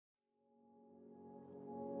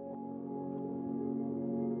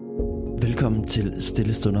Velkommen til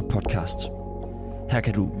Stillestunder podcast. Her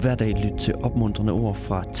kan du hver dag lytte til opmuntrende ord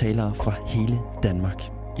fra talere fra hele Danmark.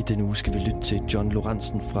 I denne uge skal vi lytte til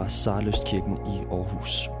Lorenzen fra Sarløstkirken i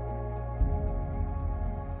Aarhus.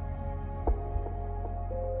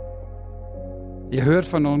 Jeg hørte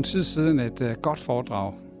for nogle tid siden et godt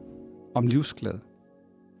foredrag om livsglæde.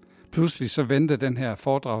 Pludselig så vendte den her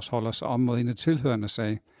foredragsholder sig om mod en af tilhørende og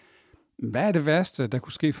sagde, hvad er det værste, der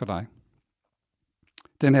kunne ske for dig?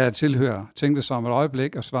 Den her tilhører tænkte sig om et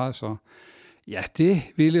øjeblik og svarede så, ja, det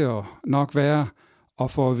ville jo nok være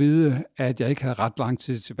at få at vide, at jeg ikke havde ret lang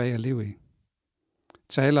tid tilbage at leve i.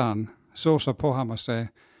 Taleren så på ham og sagde,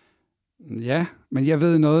 ja, men jeg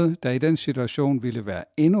ved noget, der i den situation ville være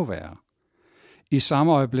endnu værre. I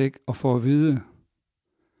samme øjeblik at få at vide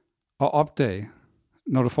og opdage,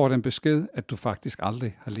 når du får den besked, at du faktisk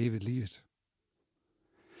aldrig har levet livet.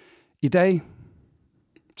 I dag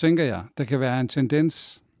tænker jeg, der kan være en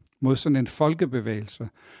tendens mod sådan en folkebevægelse,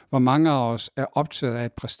 hvor mange af os er optaget af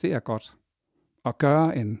at præstere godt og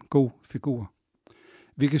gøre en god figur.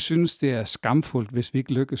 Vi kan synes, det er skamfuldt, hvis vi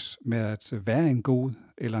ikke lykkes med at være en god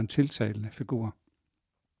eller en tiltalende figur.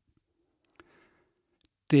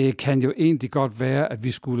 Det kan jo egentlig godt være, at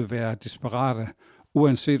vi skulle være desperate,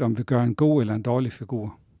 uanset om vi gør en god eller en dårlig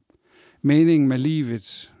figur. Meningen med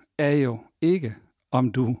livet er jo ikke,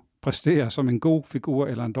 om du præsterer som en god figur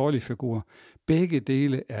eller en dårlig figur. Begge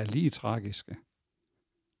dele er lige tragiske.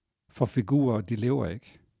 For figurer, de lever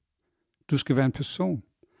ikke. Du skal være en person.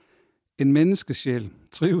 En menneskesjæl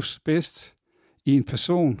trives bedst i en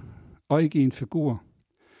person og ikke i en figur.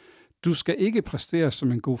 Du skal ikke præstere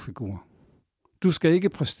som en god figur. Du skal ikke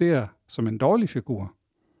præstere som en dårlig figur.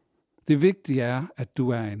 Det vigtige er, at du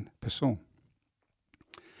er en person.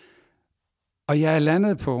 Og jeg er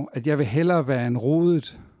landet på, at jeg vil hellere være en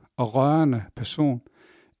rodet og rørende person,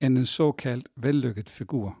 end en såkaldt vellykket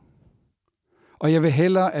figur. Og jeg vil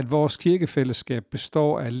hellere, at vores kirkefællesskab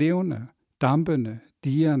består af levende, dampende,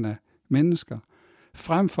 dirrende mennesker,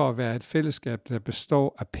 frem for at være et fællesskab, der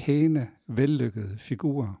består af pæne, vellykkede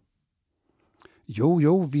figurer.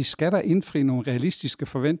 Jo, vi skal da indfri nogle realistiske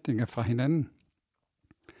forventninger fra hinanden.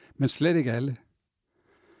 Men slet ikke alle.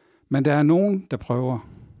 Men der er nogen, der prøver.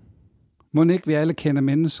 Må ikke vi alle kender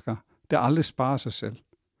mennesker, der aldrig sparer sig selv.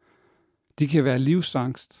 De kan være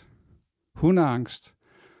livsangst, hundeangst,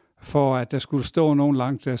 for at der skulle stå nogen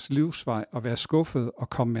langt deres livsvej og være skuffet og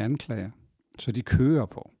komme med anklager. Så de kører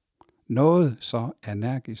på. Noget så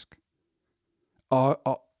energisk.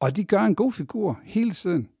 Og de gør en god figur hele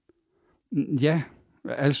tiden. Ja,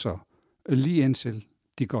 altså lige indtil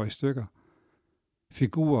de går i stykker.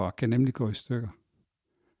 Figurer kan nemlig gå i stykker.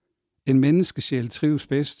 En menneskesjæl trives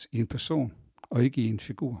bedst i en person og ikke i en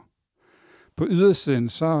figur. På ydersiden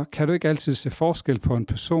så kan du ikke altid se forskel på en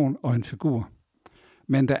person og en figur.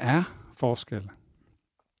 Men der er forskel.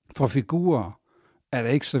 For figurer er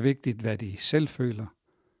det ikke så vigtigt, hvad de selv føler.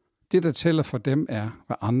 Det, der tæller for dem, er,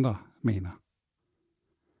 hvad andre mener.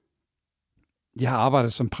 Jeg har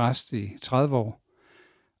arbejdet som præst i 30 år,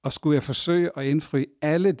 og skulle jeg forsøge at indfri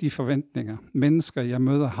alle de forventninger, mennesker jeg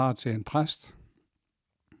møder har til en præst,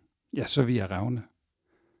 ja, så vil jeg revne.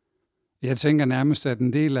 Jeg tænker nærmest, at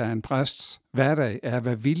en del af en præsts hverdag er at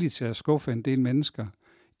være villig til at skuffe en del mennesker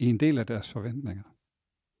i en del af deres forventninger.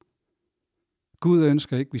 Gud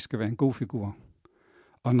ønsker ikke, at vi skal være en god figur.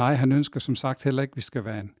 Og nej, han ønsker som sagt heller ikke, at vi skal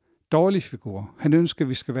være en dårlig figur. Han ønsker, at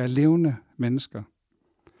vi skal være levende mennesker.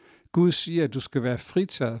 Gud siger, at du skal være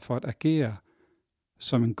fritaget for at agere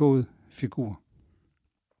som en god figur.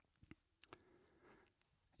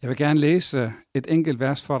 Jeg vil gerne læse et enkelt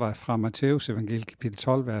vers for dig fra Matteus evangeliet kapitel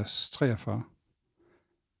 12, vers 43.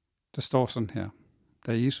 Der står sådan her,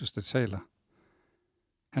 der er Jesus, der taler.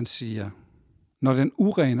 Han siger, når den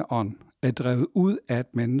urene ånd er drevet ud af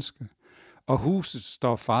et menneske, og huset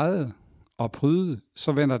står fejet og prydet,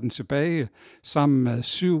 så vender den tilbage sammen med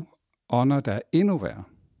 7 ånder, der er endnu værre.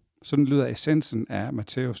 Sådan lyder essensen af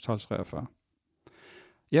Matteus 12, 43.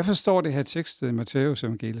 Jeg forstår det her tekstet i Matteus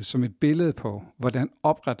evangeliet som et billede på, hvordan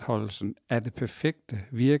opretholdelsen af det perfekte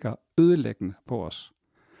virker ødelæggende på os.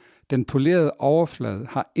 Den polerede overflade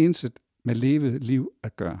har intet med levet liv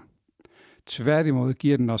at gøre. Tværtimod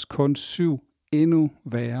giver den os kun 7 endnu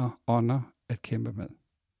værre ånder at kæmpe med.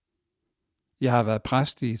 Jeg har været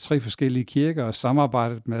præst i 3 forskellige kirker og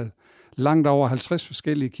samarbejdet med langt over 50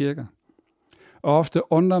 forskellige kirker. Og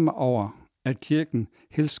ofte undrer mig over, at kirken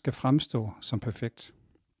helst skal fremstå som perfekt.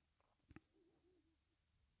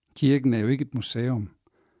 Kirken er jo ikke et museum,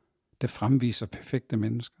 der fremviser perfekte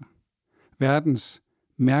mennesker. Verdens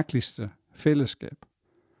mærkeligste fællesskab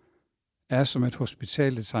er som et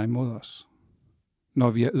hospital, der tager imod os, når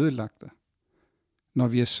vi er ødelagte, når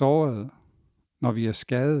vi er såret, når vi er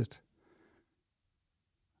skadet,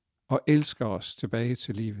 og elsker os tilbage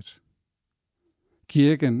til livet.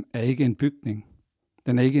 Kirken er ikke en bygning.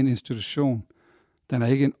 Den er ikke en institution. Den er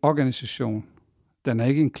ikke en organisation. Den er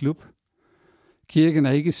ikke en klub. Kirken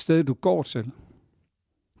er ikke et sted, du går til.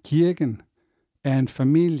 Kirken er en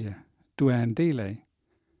familie, du er en del af.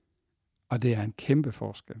 Og det er en kæmpe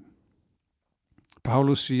forskel.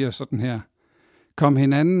 Paulus siger sådan her: kom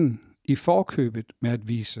hinanden i forkøbet med at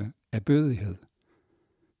vise ærbødighed.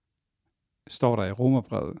 Står der i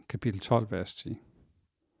Romerbrevet, kapitel 12, vers 10.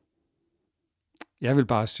 Jeg vil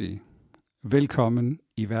bare sige, velkommen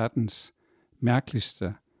i verdens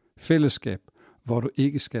mærkeligste fællesskab, hvor du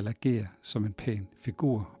ikke skal agere som en pæn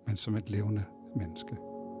figur, men som et levende menneske.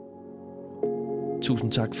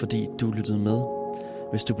 Tusind tak, fordi du lyttede med.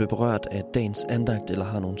 Hvis du blev berørt af dagens andagt eller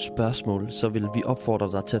har nogle spørgsmål, så vil vi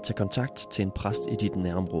opfordre dig til at tage kontakt til en præst i dit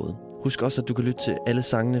nærområde. Husk også, at du kan lytte til alle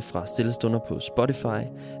sangene fra Stille Stunder på Spotify,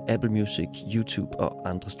 Apple Music, YouTube og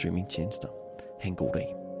andre streamingtjenester. Ha' en god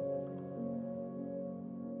dag.